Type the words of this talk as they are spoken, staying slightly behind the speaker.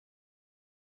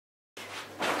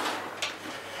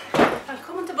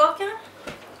Velkommen tilbake.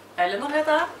 Eleanor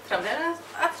heter jeg. Fremdeles.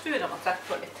 Jeg tror jeg må trekke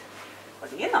på litt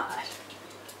gardiner her.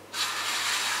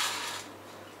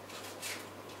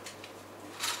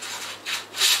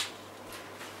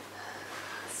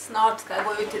 Snart skal jeg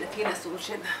gå ut i det fine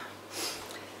solskinnet.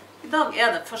 I dag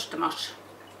er det 1. mars.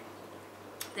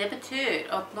 Det betyr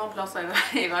at noen plasser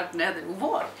i verden er det jo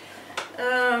vår.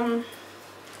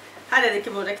 Her er det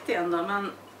ikke vår riktig enda,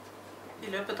 men i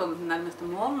løpet av den nærmeste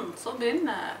måneden så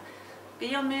begynner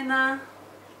biene mine,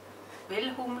 vil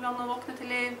humlene å våkne til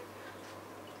liv,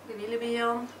 de ville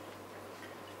biene.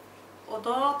 Og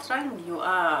da trenger jo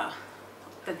jeg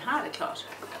at den her er klar.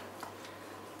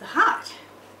 Det her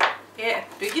er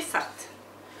et byggesett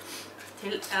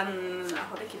til en, jeg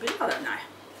hadde ikke bildet av den, nei.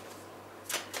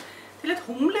 Til et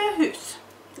humlehus,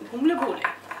 en humlebolig.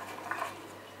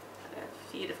 Her er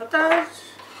 4 føtter.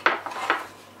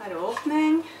 Her er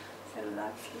åpning. Ser du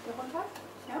der slike hold her?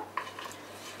 Ja.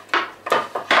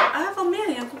 Jeg var med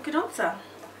i en konkurranse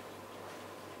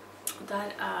der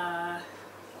jeg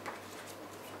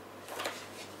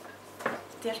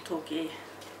deltok i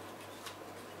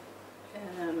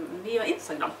via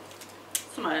Instagram,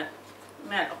 som jeg er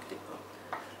mer aktiv på.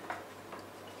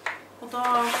 Og da,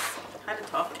 her er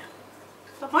taket.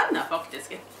 Da vant jeg faktisk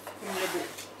et humlebo,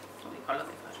 som vi kaller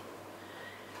det for.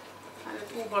 Her er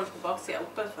et oval på baksiden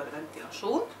oppe for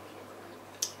ventilasjon.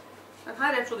 Denne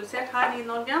er produsert her i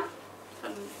Norge.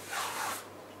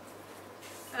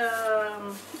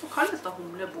 Så kalles det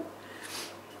humlebo.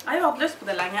 Jeg har jo hatt lyst på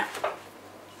det lenge.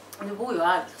 Nå bor jo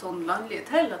jeg sånn landlig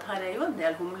til at her er jo en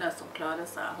del humler som klarer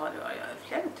seg. Jeg har jo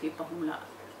flere typer humler.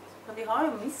 Men vi har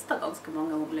jo mistet ganske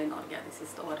mange humler i Norge de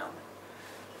siste årene.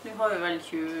 Vi har jo vel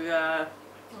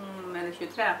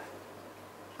 23.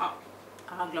 Ja,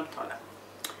 jeg har glemt tallet.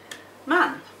 Men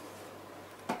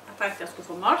jeg tenkte jeg skulle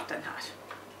få malt den her.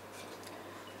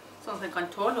 Sånn at den kan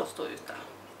tåle å stå ute.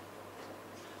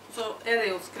 Så er det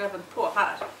jo skrevet på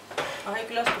her. Jeg har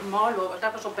ikke lyst til å male over,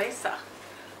 derfor så beiser jeg.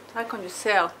 Her kan du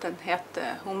se at den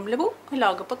heter Humlebo, og er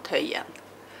laget på Tøyen.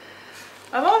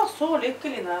 Jeg var så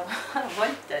lykkelig når jeg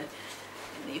vant den.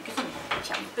 Den er jo ikke sånn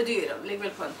kjempedyr, den ligger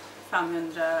vel på en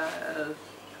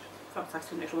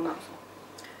 500-600 kroner.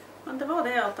 Men det var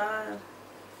det at jeg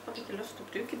hadde ikke lyst til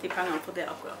å bruke de pengene på det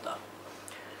akkurat da.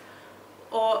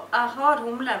 Og jeg har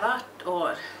humle hvert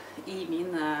år i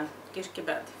mine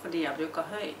dyrkebed, fordi jeg bruker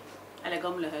høy, eller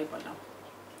gamle høyballer.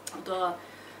 Og da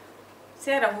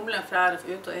ser jeg humlen flære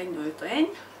ut og inn og ut og inn,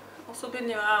 og så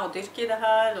begynner jeg å dyrke i det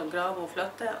her, og grave og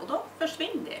flytte, og da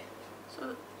forsvinner de. Så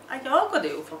jeg jager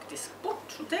det jo faktisk bort,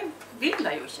 og det vil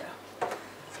jeg jo ikke.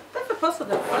 Derfor passer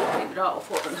det alltid bra å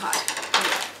få den her.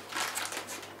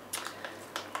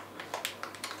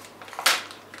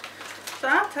 Så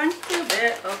jeg tenkte jo det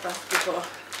at jeg skulle få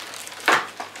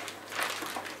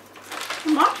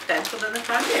malt den, så den er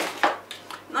ferdig.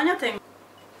 En annen ting.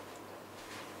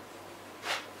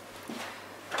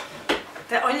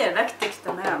 Det aller viktigste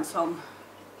med en sånn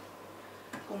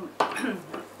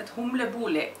et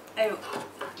humlebolig er jo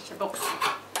ikke boks.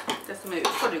 Det som er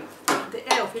utfordringen, det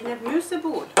er å finne et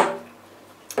musebol.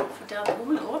 For det at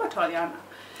humlen overtar gjerne.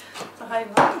 Så her i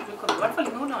Norge bruker vi, i hvert fall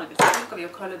i Nord-Norge, så bruker vi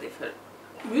å kalle de for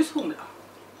mushumler.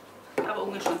 Jeg var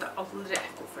unge, skjønte aldri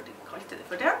hvorfor de kalte det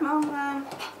for det, men jeg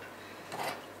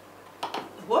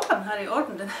håper den her er i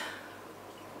orden. Den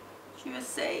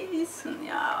 2016,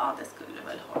 ja, det skulle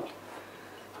vel holde.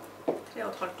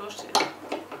 3,5 år siden.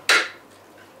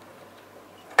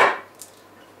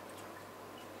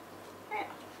 Ja.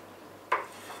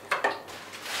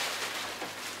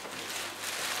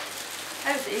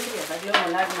 Jeg er så ivrig at jeg glemmer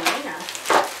å legge meg inn her.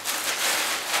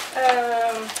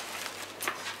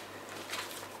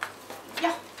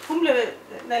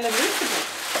 Eller musebok.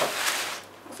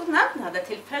 Og så nevner jeg det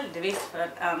tilfeldigvis for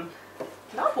en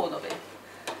nabo da vi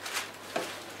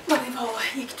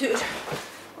gikk tur.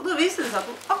 Og da viser det seg at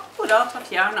hun akkurat har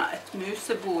fjernet et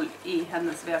musebol i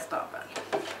hennes vedstabel.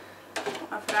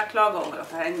 For jeg klager over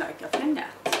at jeg enda ikke har funnet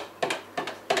et.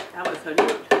 Det var jo før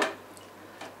jul.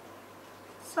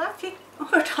 Så jeg fikk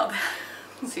hørt av det.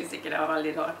 Hun synes ikke det var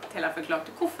veldig rart til jeg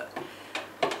forklarte hvorfor.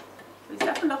 Hvis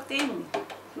jeg får lagt inn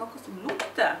noe som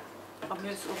lukter av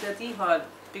mus, og det de har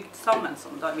bygd sammen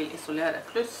som da vil isolere,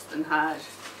 pluss den her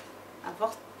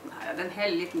vatten her, det er en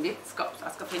hel liten vitenskap som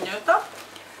jeg skal finne ut av.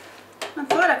 Men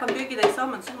før jeg kan bygge det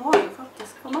sammen, så må jeg jo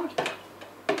faktisk få malt.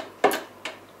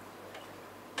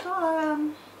 Da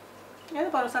er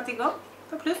det bare å sette i gang.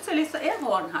 For plutselig så er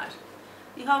våren her.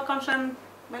 Vi har kanskje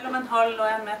mellom en halv og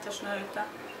 1 meter snø ute.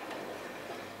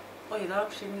 Og i dag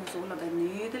skinner sola, det er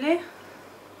nydelig.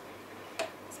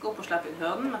 Jeg skal opp og slippe ut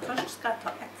hønen, men først skal jeg ta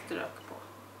et strøk på.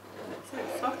 Det ser jo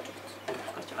svart ut. Det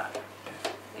skal ikke være.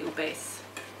 Det er jo beis.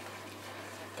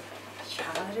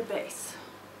 Skjærebeis.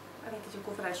 Jeg vet ikke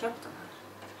hvorfor jeg kjøpte den her.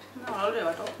 Den har aldri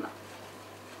vært åpnet.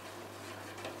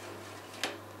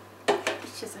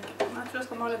 Ikke sikker på, men jeg tror jeg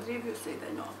skal male drivhuset i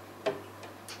den også.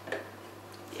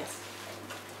 Yes.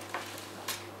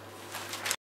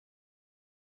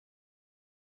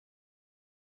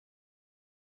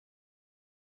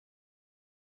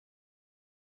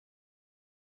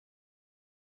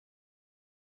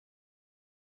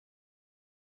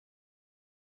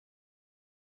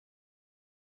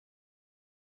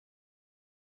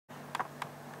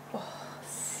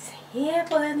 Se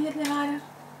på det nydelige været.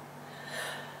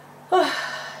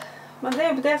 Men det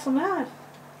er jo det som er.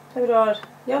 Februar,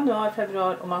 januar,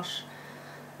 februar og mars.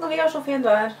 Når vi har så fint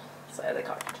vær, så er det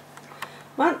kaldt.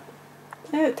 Men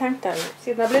nå tenkte jeg,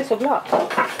 siden jeg ble så glad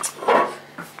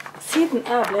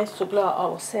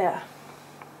av å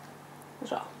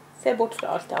se bort fra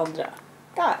alt det andre.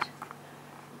 Der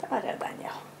er den,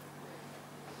 ja.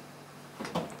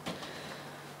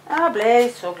 Jeg ble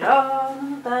så glad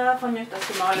da jeg fant ut at jeg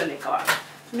skulle male likevel.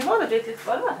 Nå var det blitt litt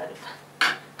varmere her ute.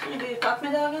 Nå blir det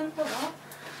ettermiddagen, og da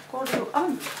går det jo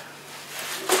an å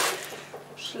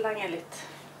slenge litt.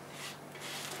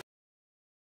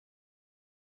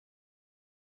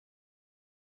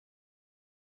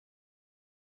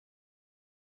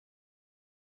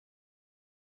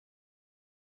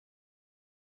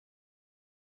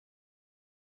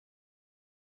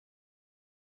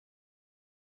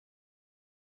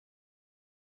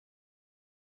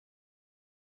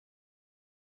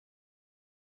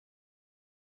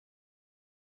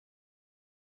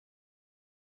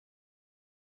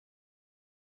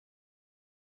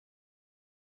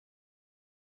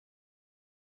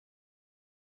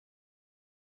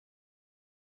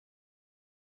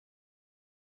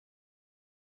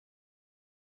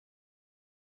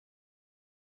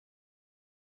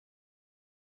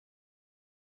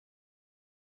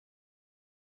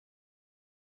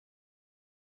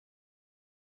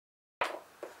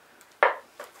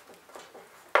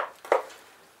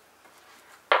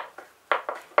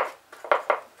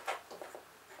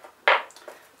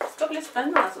 Det blir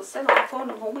spennende å se om jeg får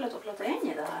noen humler til å flytte inn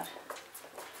i det her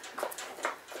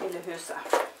lille huset.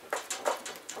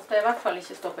 Jeg skal i hvert fall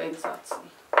ikke stoppe innsatsen.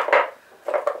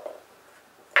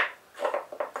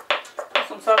 Og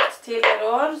som sagt, tidligere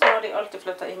år så har de alltid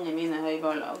flyttet inn i mine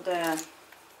høyballer, og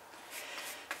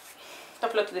da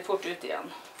flytter de fort ut igjen.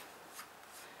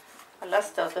 Jeg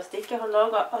leste at hvis de ikke har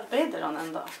laget arbeiderne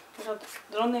enda, for at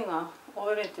dronningen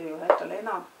overvinter jo helt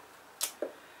alene.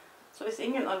 Så hvis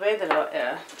ingen arbeidere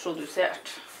er produsert,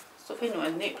 så finner hun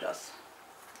en ny plass.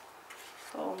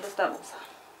 Så hun bestemmer seg.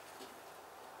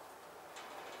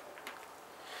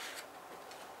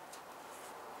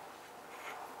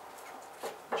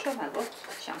 Jeg skjønner jeg godt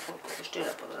at kommer folk og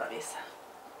forstyrrer på det der viset.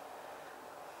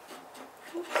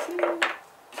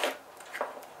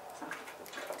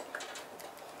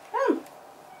 Sånn.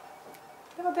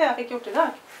 Det var det jeg fikk gjort i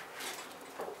dag.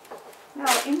 Jeg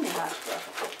var inni her.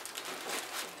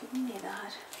 Inni det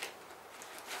her.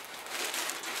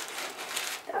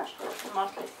 Der skal det få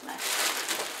malt litt mer.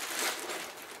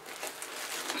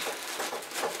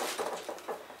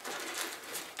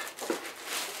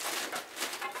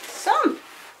 Sånn.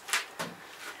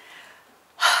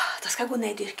 Da skal jeg gå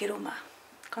ned i dyrkerommet.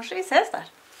 Kanskje vi ses der.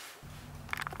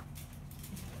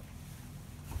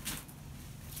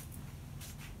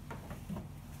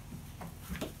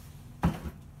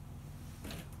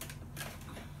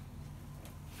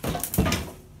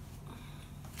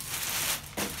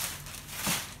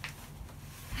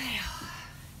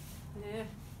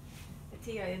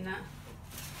 Tida inne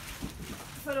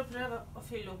for å prøve å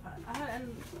fylle opp her. Jeg har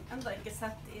enda ikke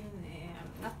sett inn i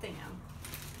nettingen,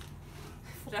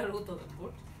 for jeg har rotet det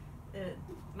bort,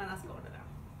 men jeg skal ordne det.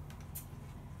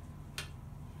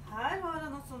 Her har jeg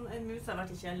noe sånn, en mus har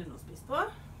vært i kjelleren og spist på.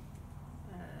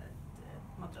 Et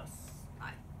madrass,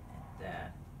 nei. Her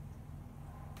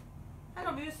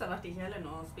har musa vært i kjelleren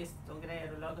og spist noen greier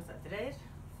og laget seg et reir.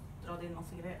 Dratt inn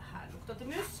masse greier. Her lukter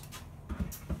til mus.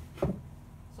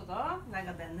 Så da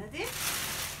legger jeg den ned i.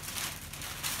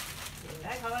 I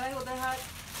tillegg har jeg jo det her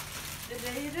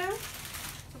reiret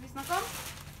som vi snakket om.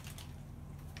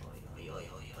 Oi.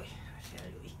 Her ser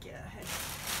jo ikke helt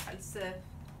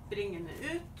helsebringende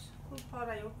ut. Hvor har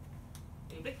jeg gjort?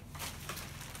 Øyeblikk.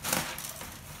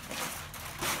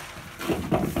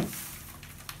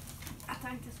 Jeg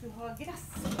tenkte jeg skulle ha gress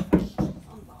først.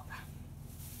 Sånn var det.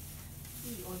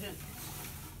 I og rundt.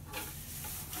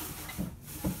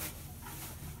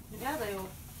 Nå er det jo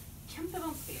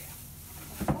kjempevanskelig å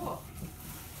få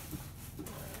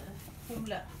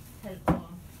humle til å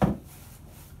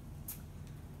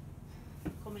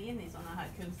komme inn i sånne her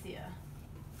kunstige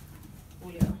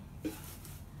olje. Men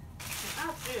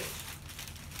jeg tror,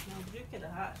 når jeg bruker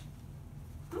det her,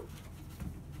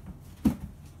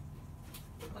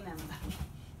 og ned med det.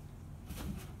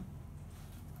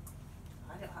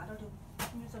 Her har du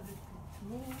musa brukt litt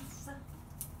mose.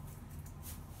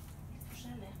 Litt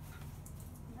forskjellig.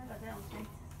 Jeg legger det omkring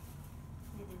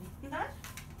litt i midten der.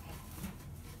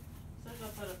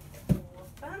 Sørg for at det er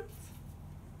åpent.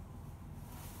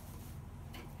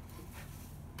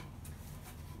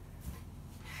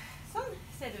 Sånn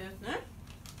ser det ut nå.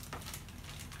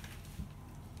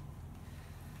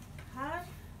 Her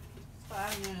skal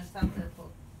jeg nå sette det på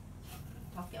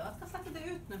taket. Jeg skal sette det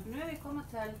ut nå, for nå er vi kommet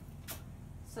til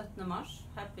 17. mars.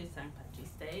 Happy St.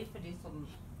 Patrick's Day for de som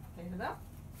feirer det.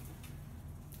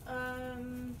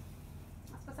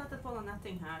 Jeg skal sette på noen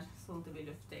netting her, sånn at det blir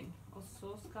lufting. Og så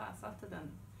skal jeg sette den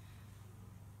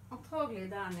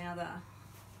antagelig der nede,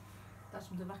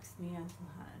 dersom det vekst mye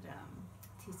sånn her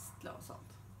tistler og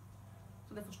sånt.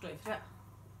 Så det får stå i fred.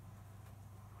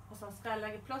 Og så skal jeg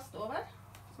legge plast over,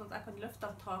 sånn at jeg kan løfte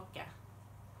av taket.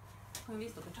 Jeg kan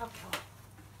vise dere taket her.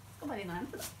 Jeg skal bare inn og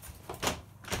hente det.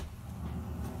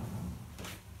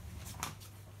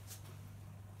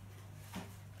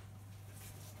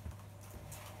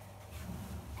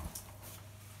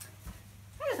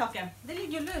 Taket. Det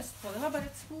ligger jo løst på, det har bare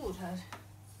et spor her.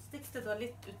 Stikks det da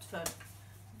litt utfor,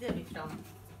 det blir fram.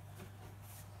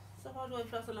 Så har du en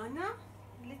plass å lande,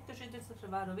 litt beskyttelse fra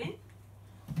vær og vind.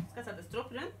 Skal jeg sette stropp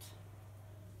rundt.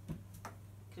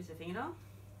 Krysse fingrene.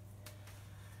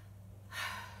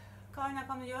 Hva annet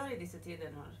kan vi gjøre i disse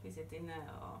tider når vi sitter inne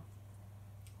og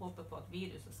håper på at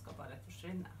viruset skal bare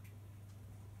forsvinne?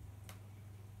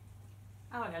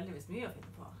 Jeg har heldigvis mye å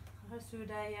finne på. Jeg har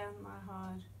surdeigen, jeg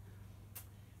har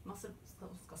masse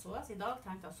skal sås. I dag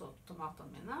tenkte jeg så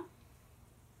tomatene mine.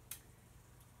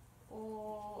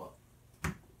 Og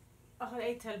jeg har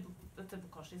en til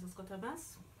bøttebokashi som skal tømmes.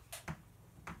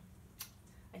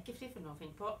 Jeg er ikke fri for noe å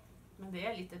finne på, men det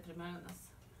er litt deprimerende,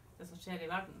 det som skjer i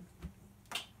verden.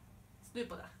 Snu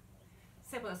på det.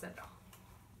 Se på det, så er det bra.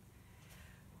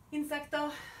 Insekter,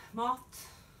 mat,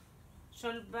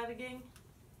 selvberging.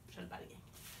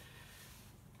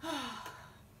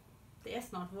 Det er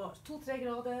snart vår. 2-3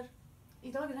 grader.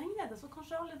 I dag regner det, så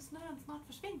kanskje all den snøen snart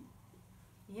forsvinner.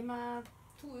 Gi meg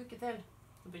 2 uker til,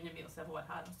 så begynner vi å se vår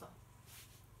her også.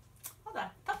 Ha det.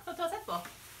 Takk for at du har sett på.